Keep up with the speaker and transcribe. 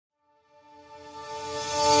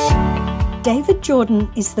David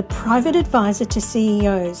Jordan is the private advisor to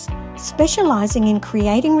CEOs, specialising in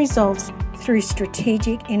creating results through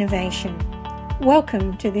strategic innovation.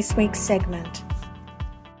 Welcome to this week's segment.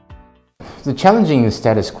 The challenging the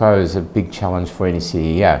status quo is a big challenge for any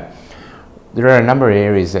CEO. There are a number of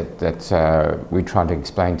areas that we try to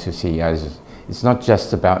explain to CEOs. It's not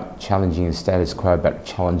just about challenging the status quo, but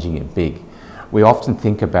challenging it big. We often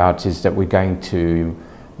think about is that we're going to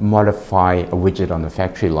modify a widget on the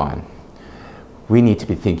factory line. We need to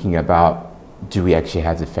be thinking about, do we actually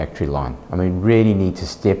have the factory line? I mean, really need to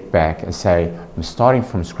step back and say, I'm starting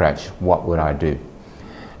from scratch, what would I do?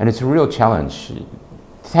 And it's a real challenge.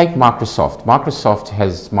 Take Microsoft. Microsoft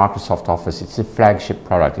has Microsoft Office. It's a flagship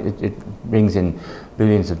product. It brings in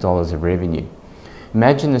billions of dollars of revenue.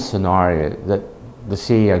 Imagine the scenario that the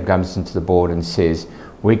CEO comes into the board and says,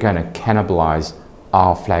 we're going to cannibalize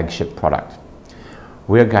our flagship product.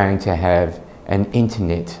 We're going to have an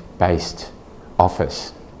internet-based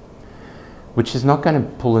office, which is not going to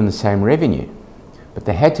pull in the same revenue. But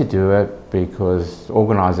they had to do it because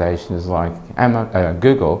organizations like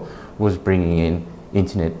Google was bringing in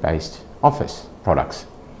internet-based office products.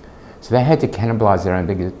 So they had to cannibalize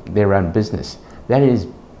their own business. That is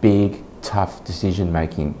big, tough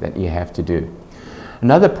decision-making that you have to do.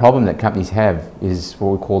 Another problem that companies have is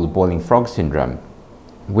what we call the boiling frog syndrome,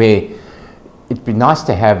 where it'd be nice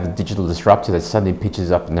to have a digital disruptor that suddenly pitches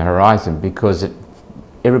up in the horizon because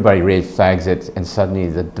everybody red flags it, and suddenly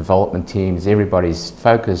the development teams, everybody's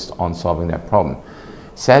focused on solving that problem.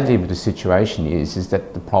 Sadly, the situation is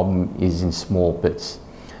that the problem is in small bits.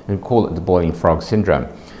 And we call it the boiling frog syndrome,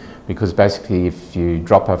 because basically if you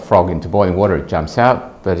drop a frog into boiling water, it jumps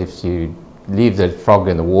out, but if you leave the frog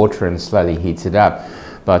in the water and slowly heats it up,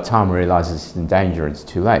 by the time it realizes it's in danger, it's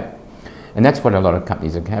too late. And that's what a lot of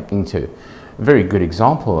companies are happening to. A very good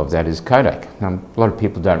example of that is Kodak. Now, a lot of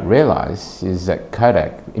people don't realize is that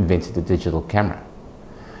Kodak invented the digital camera.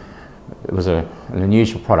 It was an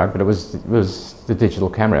unusual product, but it was the digital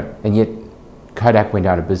camera, and yet Kodak went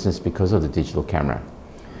out of business because of the digital camera.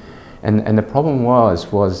 And the problem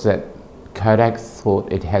was that Kodak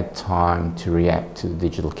thought it had time to react to the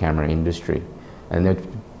digital camera industry, and they're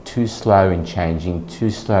too slow in changing, too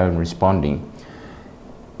slow in responding,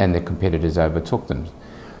 and the competitors overtook them.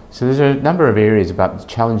 So there's a number of areas about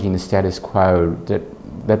challenging the status quo that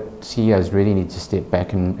CEOs really need to step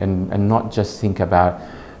back and not just think about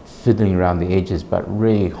fiddling around the edges, but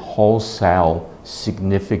really wholesale,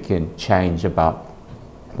 significant change about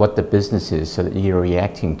what the business is, so that you're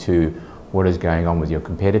reacting to what is going on with your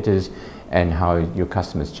competitors and how your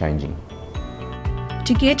customers changing.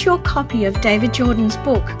 To get your copy of David Jordan's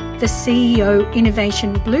book, The CEO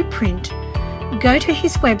Innovation Blueprint, go to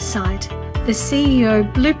his website,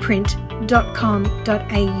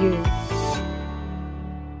 theceoblueprint.com.au.